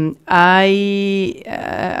 I'm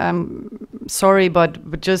sorry,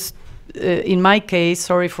 but just in my case,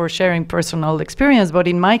 sorry for sharing personal experience, but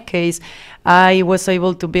in my case, I was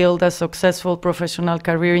able to build a successful professional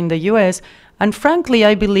career in the U.S. And frankly,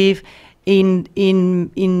 I believe in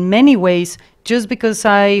many ways, just because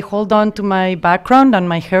I hold on to my background and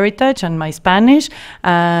my heritage and my Spanish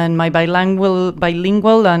and my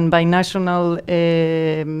bilingual and binational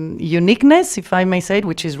uniqueness, if I may say it,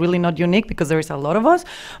 which is really not unique because there is a lot of us,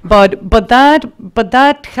 but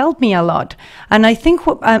that helped me a lot. And I think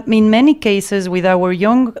in many cases with our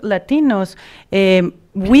young Latinos,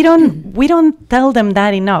 we don't tell them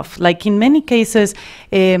that enough. Like in many cases,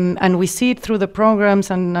 and we see it through the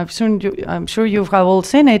programs, and I'm sure you have all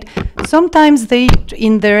seen it. Sometimes they,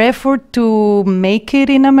 in their effort to make it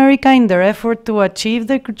in America, in their effort to achieve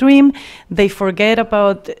their dream, they forget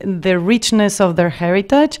about the richness of their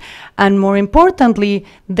heritage, and more importantly,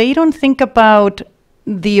 they don't think about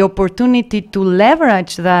the opportunity to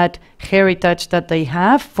leverage that heritage that they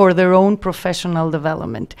have for their own professional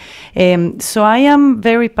development. So I am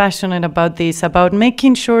very passionate about this, about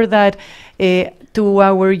making sure that to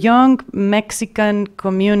our young Mexican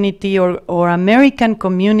community or American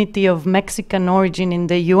community of Mexican origin in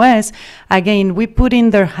the US, again, we put in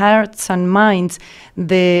their hearts and minds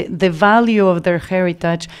the value of their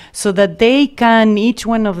heritage so that they can, each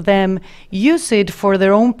one of them, use it for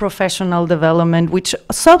their own professional development, which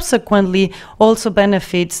subsequently also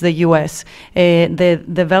benefits the US, the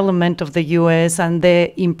development of the US and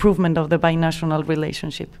the improvement of the binational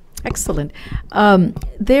relationship. Excellent.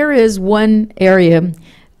 There is one area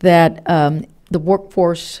that the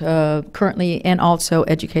workforce currently and also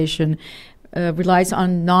education relies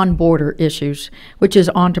on non-border issues, which is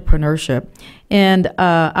entrepreneurship. And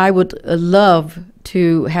I would love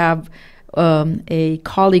to have a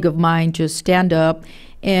colleague of mine just stand up,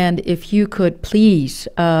 and if you could please,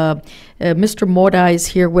 Mr. Mora is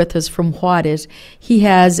here with us from Juarez. He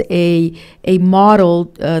has a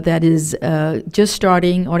model that is just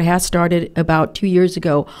starting, or has started about 2 years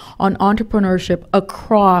ago, on entrepreneurship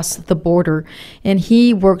across the border, and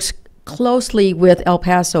he works closely with El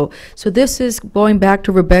Paso. So this is going back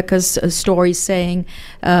to Rebecca's story, saying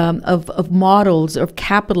of models, of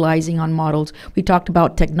capitalizing on models. We talked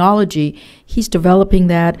about technology. He's developing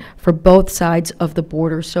that for both sides of the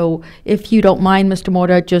border. So if you don't mind, Mr.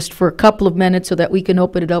 Mora, just for a couple of minutes so that we can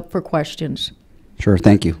open it up for questions. Sure,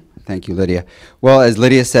 thank you. Thank you, Lydia. Well, as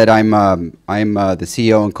Lydia said, I'm the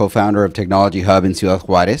CEO and co-founder of Technology Hub in Ciudad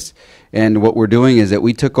Juarez. And what we're doing is that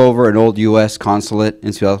we took over an old U.S. consulate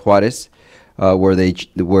in Ciudad Juarez, where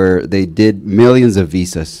they did millions of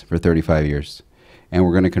visas for 35 years, and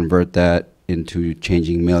we're going to convert that into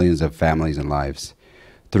changing millions of families and lives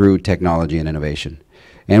through technology and innovation.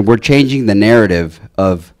 And we're changing the narrative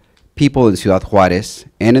of people in Ciudad Juarez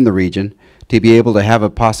and in the region to be able to have a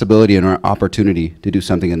possibility and an opportunity to do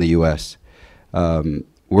something in the U.S.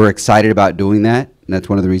 We're excited about doing that, and that's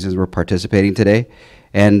one of the reasons we're participating today.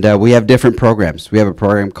 And we have different programs. We have a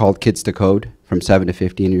program called Kids to Code from 7 to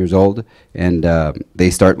 15 years old, and they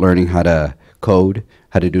start learning how to code,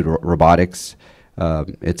 how to do robotics.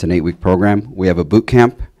 It's an 8-week program. We have a boot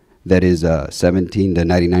camp that is 17 to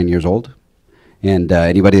 99 years old. And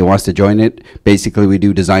anybody that wants to join it, basically we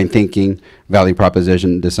do design thinking, value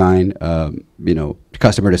proposition design,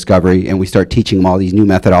 customer discovery, and we start teaching them all these new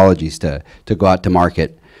methodologies to go out to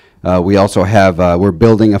market. We also have, we're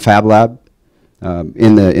building a fab lab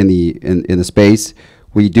in the space.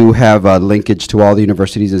 We do have a linkage to all the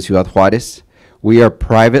universities in Ciudad Juarez. We are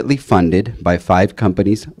privately funded by 5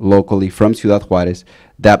 companies locally from Ciudad Juarez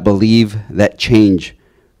that believe that change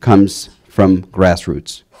comes from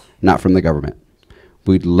grassroots, not from the government.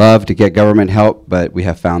 We'd love to get government help, but we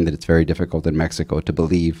have found that it's very difficult in Mexico to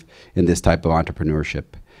believe in this type of entrepreneurship.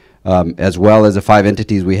 As well as the 5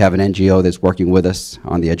 entities, we have an NGO that's working with us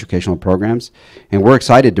on the educational programs, and we're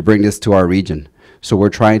excited to bring this to our region. So we're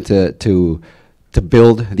trying to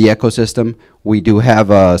build the ecosystem. We do have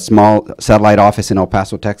a small satellite office in El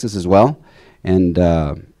Paso, Texas as well, and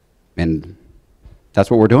that's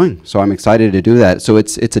what we're doing. So I'm excited to do that. So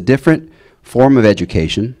it's a different form of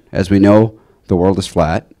education. As we know, the world is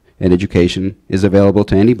flat, and education is available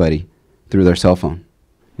to anybody through their cell phone.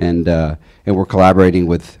 And we're collaborating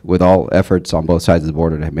with all efforts on both sides of the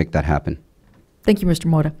border to make that happen. Thank you, Mr.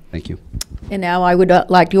 Mora. Thank you. And now I would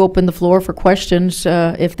like to open the floor for questions,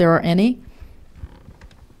 if there are any.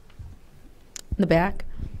 In the back.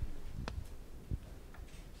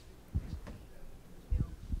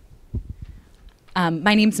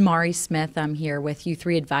 My name's Mari Smith. I'm here with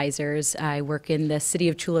U3 Advisors. I work in the city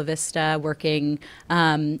of Chula Vista, working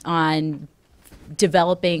on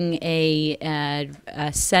developing a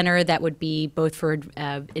center that would be both for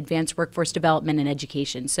advanced workforce development and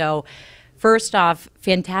education. So first off,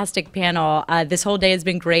 fantastic panel. This whole day has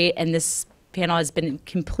been great, and this panel has been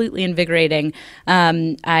completely invigorating.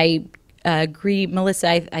 I agree, Melissa,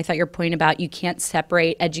 I thought your point about you can't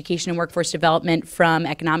separate education and workforce development from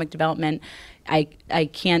economic development. I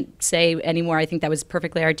can't say anymore. I think that was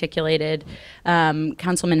perfectly articulated.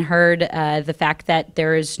 Councilman Hurd, the fact that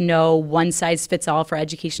there is no one-size-fits-all for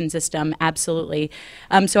education system, absolutely.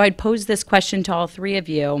 So I'd pose this question to all three of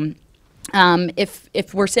you.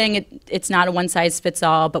 If we're saying it's not a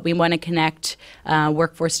one-size-fits-all, but we want to connect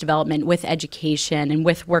workforce development with education and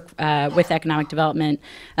with economic development,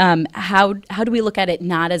 how do we look at it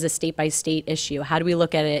not as a state-by-state issue? How do we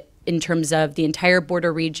look at it in terms of the entire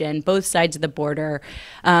border region, both sides of the border,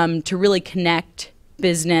 to really connect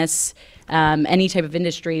business, any type of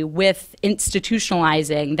industry, with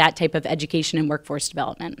institutionalizing that type of education and workforce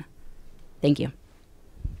development? Thank you.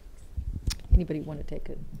 Anybody want to take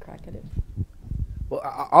a crack at it? Well,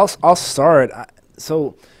 I'll start.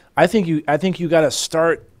 So I think you got to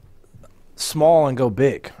start small and go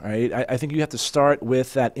big, right? I think you have to start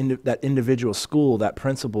with that individual school, that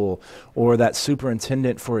principal, or that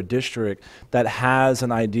superintendent for a district that has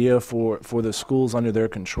an idea for the schools under their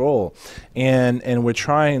control, and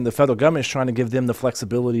the federal government is trying to give them the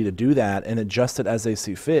flexibility to do that and adjust it as they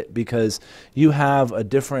see fit, because you have a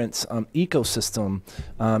different ecosystem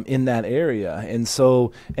in that area,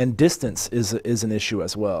 and distance is an issue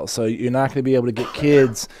as well. So you're not going to be able to get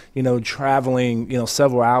kids, traveling,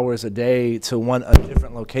 several hours a day to a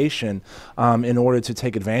different location in order to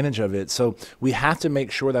take advantage of it. So we have to make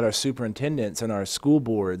sure that our superintendents and our school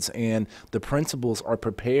boards and the principals are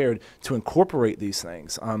prepared to incorporate these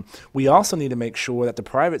things. We also need to make sure that the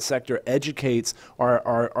private sector educates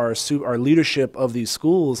our leadership of these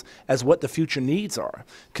schools as what the future needs are.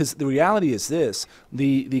 Because the reality is this,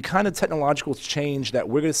 the kind of technological change that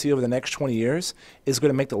we're going to see over the next 20 years is going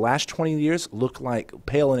to make the last 20 years look like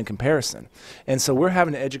pale in comparison. And so we're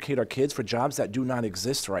having to educate our kids for jobs that do not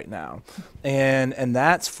exist right now. And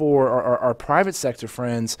that's for our private sector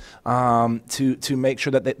friends to make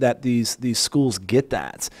sure that these schools get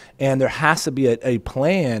that. And there has to be a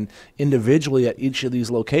plan individually at each of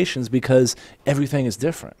these locations, because everything is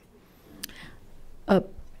different.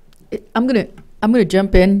 I'm gonna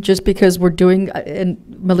jump in just because we're doing. And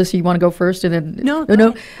Melissa, you want to go first, and then No.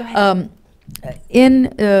 Go ahead.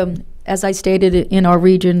 As I stated, in our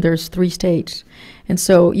region, there's 3 states, and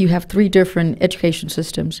so you have 3 different education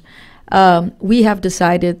systems. We have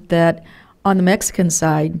decided that on the Mexican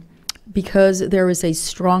side, because there is a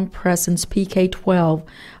strong presence, PK-12,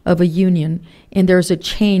 of a union, and there's a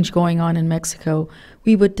change going on in Mexico,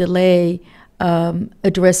 we would delay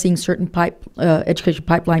addressing certain education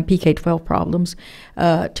pipeline PK-12 problems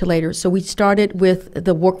to later. So we started with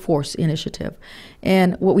the workforce initiative.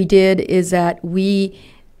 And what we did is that we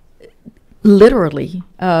literally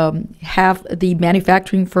have the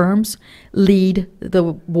manufacturing firms lead the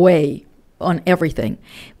way on everything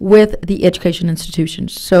with the education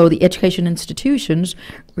institutions. So the education institutions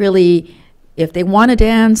really, if they want to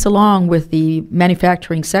dance along with the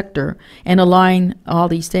manufacturing sector and align all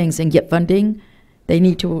these things and get funding, they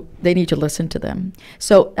need to listen to them.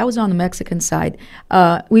 So that was on the Mexican side.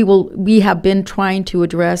 We have been trying to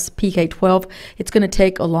address PK-12. It's going to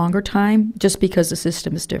take a longer time just because the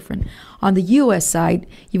system is different. On the U.S. side,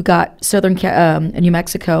 you've got Southern New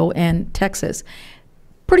Mexico and Texas.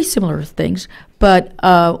 Pretty similar things, but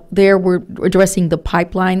there we're addressing the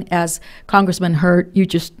pipeline. As Congressman Hurd, you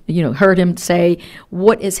just heard him say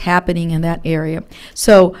what is happening in that area.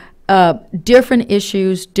 So different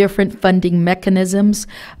issues, different funding mechanisms.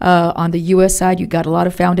 On the U.S. side, you got a lot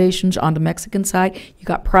of foundations. On the Mexican side, you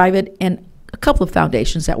got private and a couple of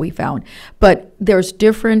foundations that we found. But there's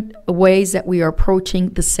different ways that we are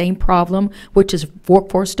approaching the same problem, which is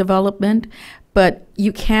workforce development. But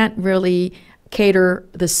you can't really cater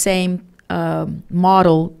the same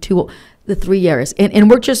model to the 3 areas. And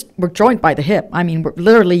we're joined by the hip. I mean, we're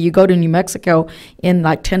literally, you go to New Mexico in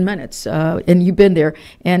like 10 minutes, and you've been there,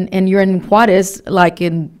 and you're in Juarez like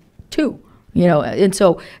in 2, and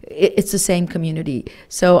so it's the same community.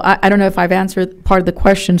 So I don't know if I've answered part of the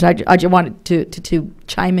questions. I just wanted to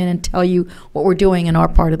chime in and tell you what we're doing in our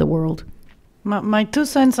part of the world. My 2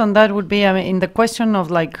 cents on that would be, in the question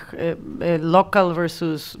of local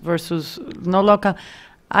versus no local,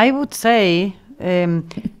 I would say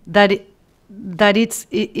that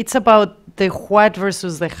it's about the what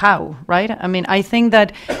versus the how, right? I think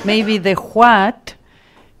that maybe the what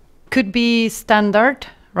could be standard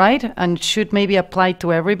right? And should maybe apply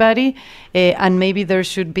to everybody. And maybe there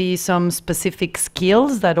should be some specific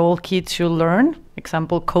skills that all kids should learn,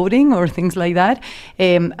 example, coding or things like that.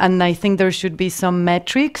 And I think there should be some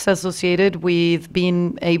metrics associated with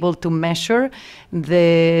being able to measure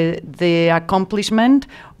the accomplishment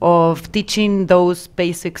of teaching those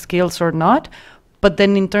basic skills or not. But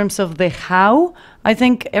then in terms of the how, I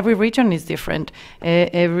think every region is different,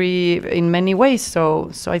 in many ways.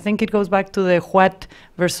 So I think it goes back to the what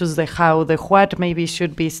versus the how. The what maybe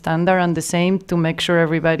should be standard and the same to make sure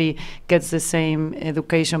everybody gets the same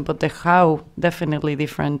education, but the how definitely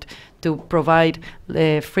different to provide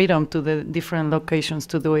freedom to the different locations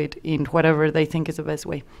to do it in whatever they think is the best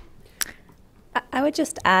way. I would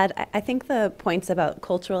just add, I think the points about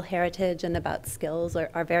cultural heritage and about skills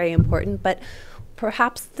are very important, but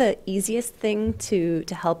perhaps the easiest thing to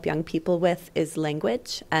help young people with is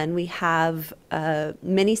language. And we have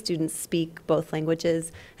many students speak both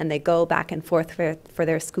languages and they go back and forth for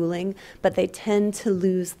their schooling, but they tend to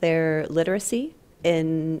lose their literacy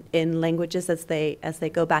in languages as they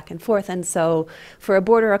go back and forth. And so for a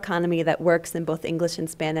border economy that works in both English and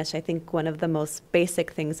Spanish, I think one of the most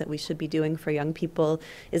basic things that we should be doing for young people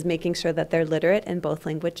is making sure that they're literate in both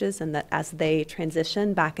languages and that as they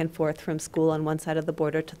transition back and forth from school on one side of the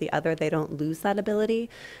border to the other, they don't lose that ability.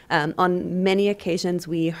 On many occasions,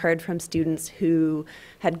 we heard from students who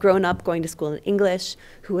had grown up going to school in English,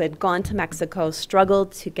 who had gone to Mexico,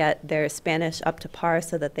 struggled to get their Spanish up to par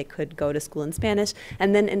so that they could go to school in Spanish,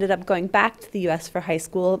 and then ended up going back to the US for high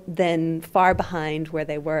school, then far behind where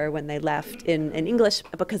they were when they left in English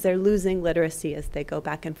because they're losing literacy as they go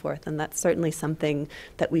back and forth. And that's certainly something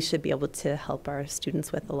that we should be able to help our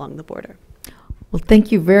students with along the border. Well,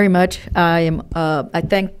 thank you very much. I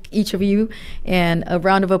thank each of you, and a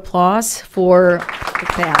round of applause for the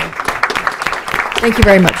panel. Thank you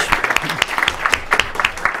very much.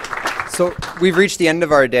 So we've reached the end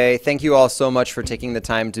of our day. Thank you all so much for taking the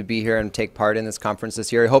time to be here and take part in this conference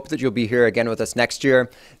this year. I hope that you'll be here again with us next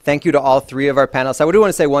year. Thank you to all three of our panelists. I do want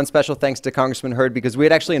to say one special thanks to Congressman Hurd because we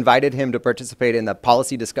had actually invited him to participate in the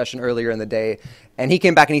policy discussion earlier in the day. And he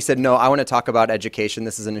came back and he said, no, I want to talk about education.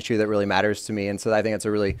 This is an issue that really matters to me. And so I think it's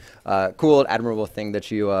a really cool, admirable thing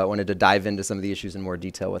that you wanted to dive into some of the issues in more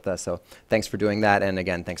detail with us. So thanks for doing that. And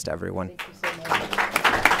again, thanks to everyone. Thank you so much.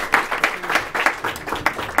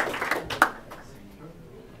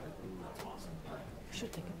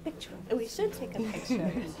 We should take a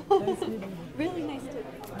picture. Really nice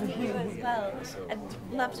to meet you as well. I'd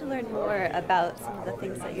love to learn more about some of the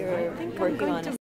things that you're working on.